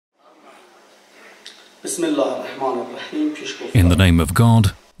In the name of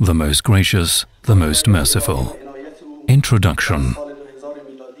God, the most gracious, the most merciful. Introduction.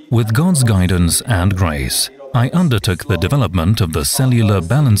 With God's guidance and grace, I undertook the development of the Cellular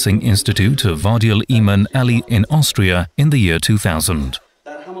Balancing Institute of Vadelayman Ali in Austria in the year 2000.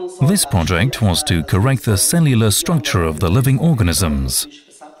 This project was to correct the cellular structure of the living organisms.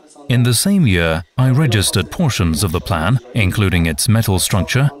 In the same year, I registered portions of the plan, including its metal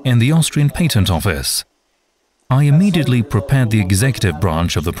structure, in the Austrian Patent Office. I immediately prepared the executive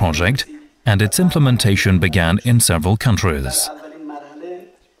branch of the project, and its implementation began in several countries.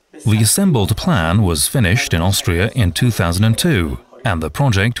 The assembled plan was finished in Austria in 2002, and the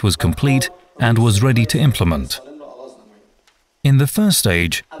project was complete and was ready to implement. In the first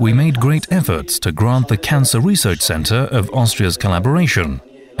stage, we made great efforts to grant the Cancer Research Center of Austria's collaboration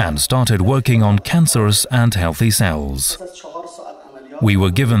and started working on cancerous and healthy cells. We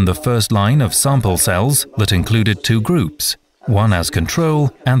were given the first line of sample cells that included two groups, one as control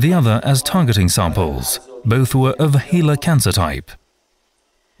and the other as targeting samples. Both were of HeLa cancer type.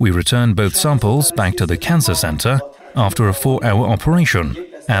 We returned both samples back to the cancer center after a 4-hour operation,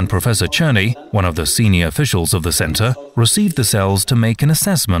 and Professor Czerny, one of the senior officials of the center, received the cells to make an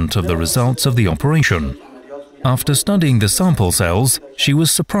assessment of the results of the operation. After studying the sample cells, she was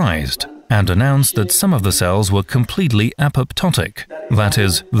surprised and announced that some of the cells were completely apoptotic. That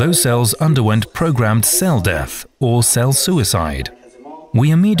is, those cells underwent programmed cell death or cell suicide.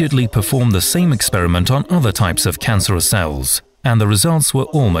 We immediately performed the same experiment on other types of cancerous cells, and the results were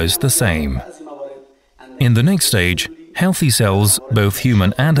almost the same. In the next stage, healthy cells, both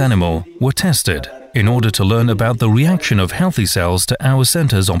human and animal, were tested in order to learn about the reaction of healthy cells to our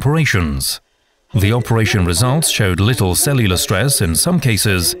center's operations. The operation results showed little cellular stress in some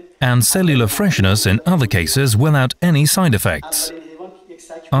cases and cellular freshness in other cases without any side effects.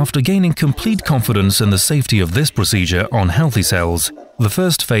 After gaining complete confidence in the safety of this procedure on healthy cells, the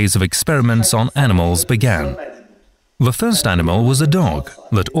first phase of experiments on animals began. The first animal was a dog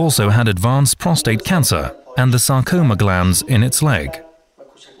that also had advanced prostate cancer and the sarcoma glands in its leg.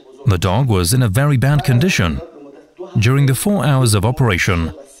 The dog was in a very bad condition. During the 4 hours of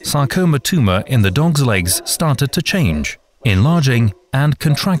operation, sarcoma tumor in the dog's legs started to change, enlarging and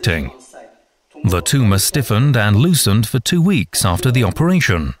contracting. The tumor stiffened and loosened for 2 weeks after the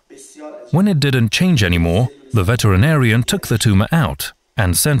operation. When it didn't change anymore, the veterinarian took the tumor out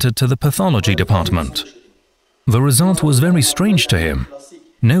and sent it to the pathology department. The result was very strange to him.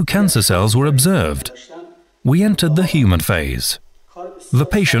 No cancer cells were observed. We entered the human phase. The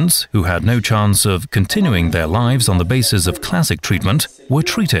patients, who had no chance of continuing their lives on the basis of classic treatment, were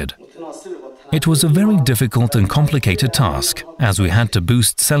treated. It was a very difficult and complicated task, as we had to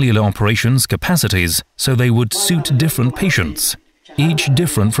boost cellular operations capacities so they would suit different patients, each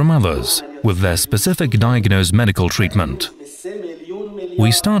different from others, with their specific diagnosed medical treatment.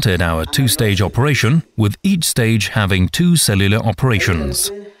 We started our 2-stage operation, with each stage having 2 cellular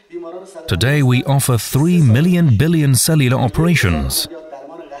operations. Today we offer 3 million billion cellular operations.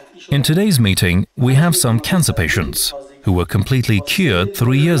 In today's meeting, we have some cancer patients who were completely cured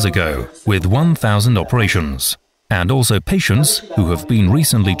 3 years ago with 1,000 operations, and also patients who have been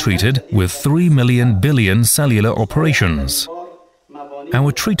recently treated with 3 million billion cellular operations.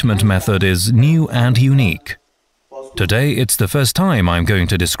 Our treatment method is new and unique. Today it's the first time I'm going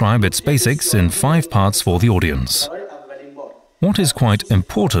to describe its basics in 5 parts for the audience. What is quite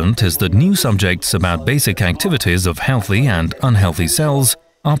important is that new subjects about basic activities of healthy and unhealthy cells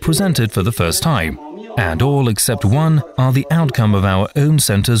are presented for the first time, and all except one are the outcome of our own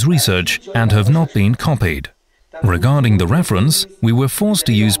center's research and have not been copied. Regarding the reference, we were forced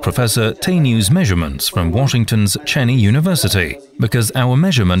to use Professor Tenu's measurements from Washington's Cheney University because our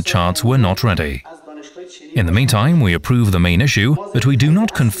measurement charts were not ready. In the meantime, we approve the main issue, but we do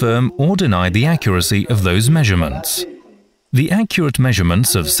not confirm or deny the accuracy of those measurements. The accurate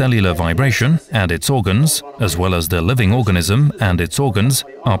measurements of cellular vibration and its organs, as well as the living organism and its organs,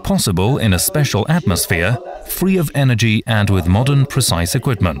 are possible in a special atmosphere, free of energy and with modern precise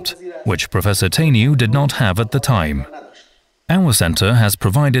equipment, which Professor Tenu did not have at the time. Our center has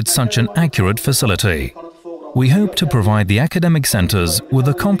provided such an accurate facility. We hope to provide the academic centers with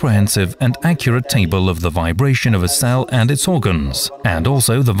a comprehensive and accurate table of the vibration of a cell and its organs, and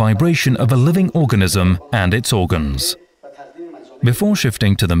also the vibration of a living organism and its organs. Before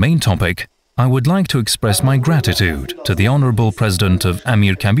shifting to the main topic, I would like to express my gratitude to the Honorable President of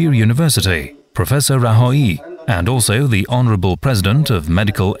Amir Kabir University, Professor Alishahi, and also the Honorable President of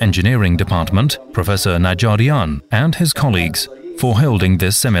Medical Engineering Department, Professor Najarian, and his colleagues for holding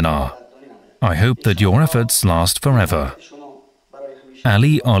this seminar. I hope that your efforts last forever.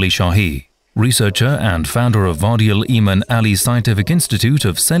 Ali Alishahi, researcher and founder of Vadelayman Ali Scientific Institute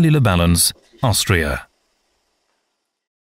of Cellular Balance, Austria.